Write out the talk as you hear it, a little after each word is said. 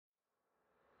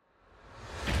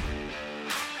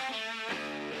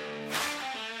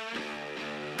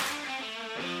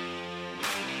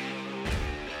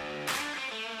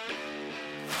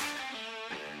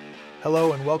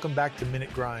Hello and welcome back to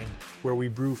Minute Grind, where we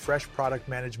brew fresh product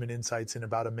management insights in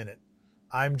about a minute.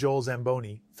 I'm Joel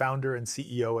Zamboni, founder and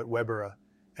CEO at Webera,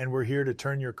 and we're here to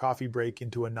turn your coffee break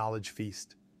into a knowledge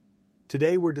feast.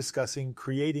 Today we're discussing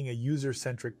creating a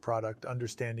user-centric product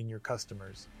understanding your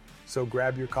customers. So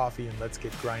grab your coffee and let's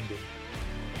get grinding.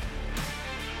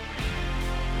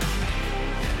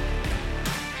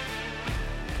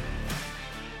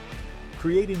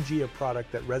 Creating a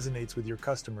product that resonates with your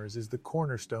customers is the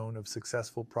cornerstone of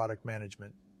successful product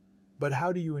management. But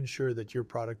how do you ensure that your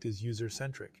product is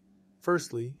user-centric?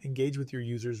 Firstly, engage with your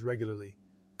users regularly.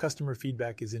 Customer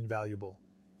feedback is invaluable.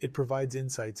 It provides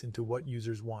insights into what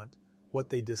users want, what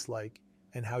they dislike,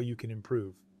 and how you can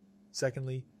improve.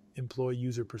 Secondly, employ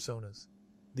user personas.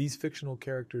 These fictional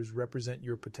characters represent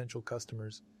your potential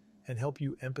customers and help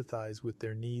you empathize with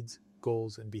their needs,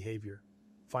 goals, and behavior.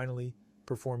 Finally,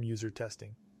 perform user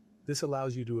testing. This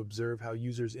allows you to observe how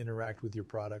users interact with your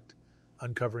product,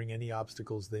 uncovering any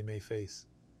obstacles they may face.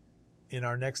 In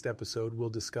our next episode, we'll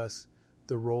discuss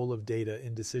the role of data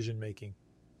in decision-making.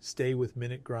 Stay with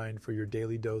Minute Grind for your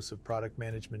daily dose of product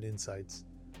management insights.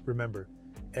 Remember,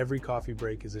 every coffee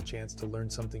break is a chance to learn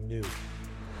something new